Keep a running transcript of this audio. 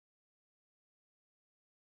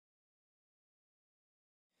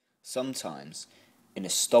Sometimes, in a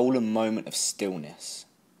stolen moment of stillness,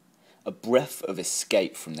 a breath of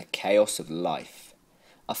escape from the chaos of life,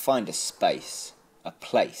 I find a space, a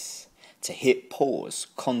place, to hit pause,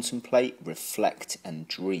 contemplate, reflect and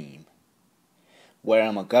dream. Where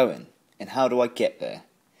am I going, and how do I get there?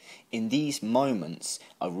 In these moments,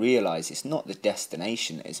 I realise it's not the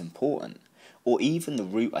destination that is important, or even the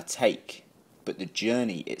route I take, but the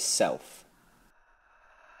journey itself.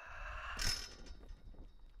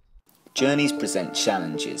 Journeys present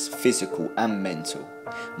challenges, physical and mental.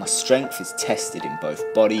 My strength is tested in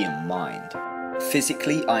both body and mind.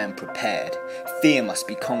 Physically, I am prepared. Fear must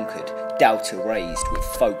be conquered, doubt erased, with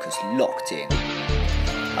focus locked in.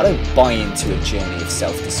 I don't buy into a journey of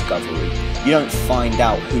self-discovery. You don't find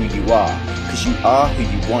out who you are, because you are who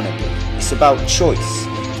you want to be. It's about choice.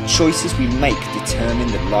 The choices we make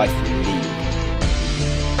determine the life we lead.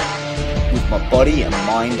 With my body and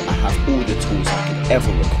mind, I have all the tools I could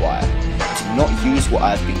ever require. To not use what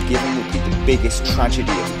I have been given would be the biggest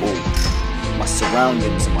tragedy of all. My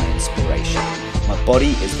surroundings are my inspiration. My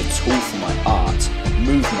body is the tool for my art,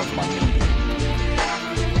 movement of my medium.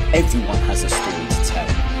 Everyone has a story to tell.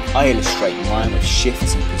 I illustrate mine with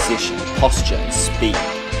shifts in position, posture and speed.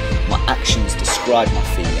 My actions describe my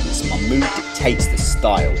feelings. My mood dictates the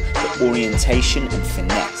style, the orientation and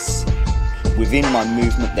finesse. Within my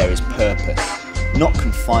movement there is purpose, not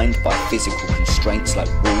confined by physical constraints like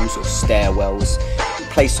walls or stairwells.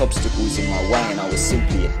 Place obstacles in my way and I will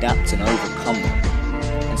simply adapt and overcome them.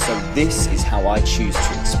 And so this is how I choose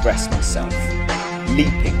to express myself.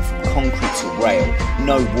 Leaping from concrete to rail,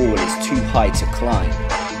 no wall is too high to climb.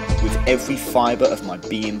 With every fibre of my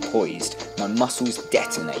being poised, my muscles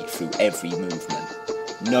detonate through every movement.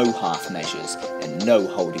 No half measures and no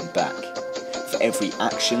holding back. For every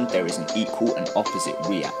action there is an equal and opposite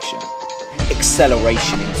reaction.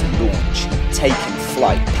 Acceleration into launch, taking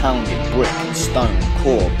flight, pounding brick and stone,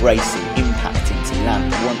 core bracing, impacting to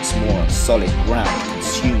land once more on solid ground,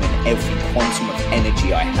 consuming every quantum of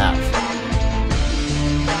energy I have.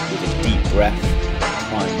 With a deep breath, I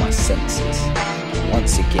prime my senses.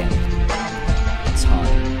 Once again,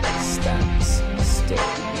 time stands still.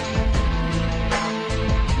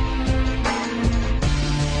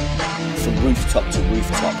 From rooftop to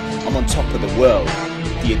rooftop, I'm on top of the world.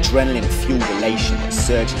 The adrenaline-fueled elation that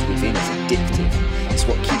surges within is addictive. It's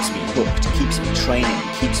what keeps me hooked, keeps me training,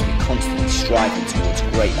 and keeps me constantly striving towards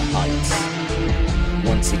greater heights.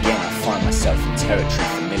 Once again, I find myself in territory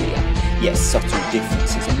familiar, yet subtle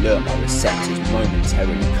differences allure my receptors,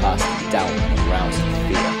 momentarily casting doubt and arousing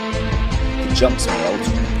fear. The jumps may alter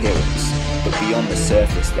in appearance, but beyond the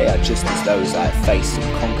surface they are just as those I have faced and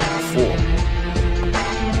conquered before.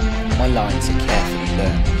 My lines are carefully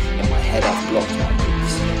learned. In my head I've blocked my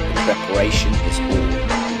moves. The preparation is all.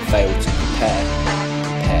 Fail to prepare,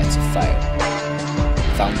 prepare to fail.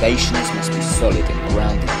 Foundations must be solid and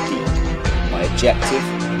grounded deep. My objective?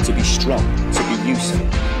 To be strong, to be useful,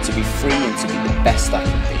 to be free and to be the best I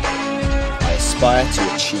can be. I aspire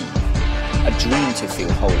to achieve. I dream to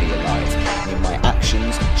feel wholly alive, and in my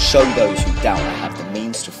actions show those who doubt I have the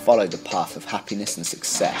means to follow the path of happiness and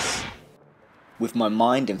success. With my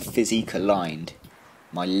mind and physique aligned,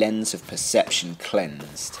 my lens of perception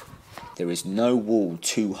cleansed, there is no wall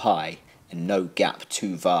too high and no gap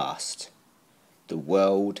too vast. The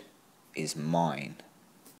world is mine.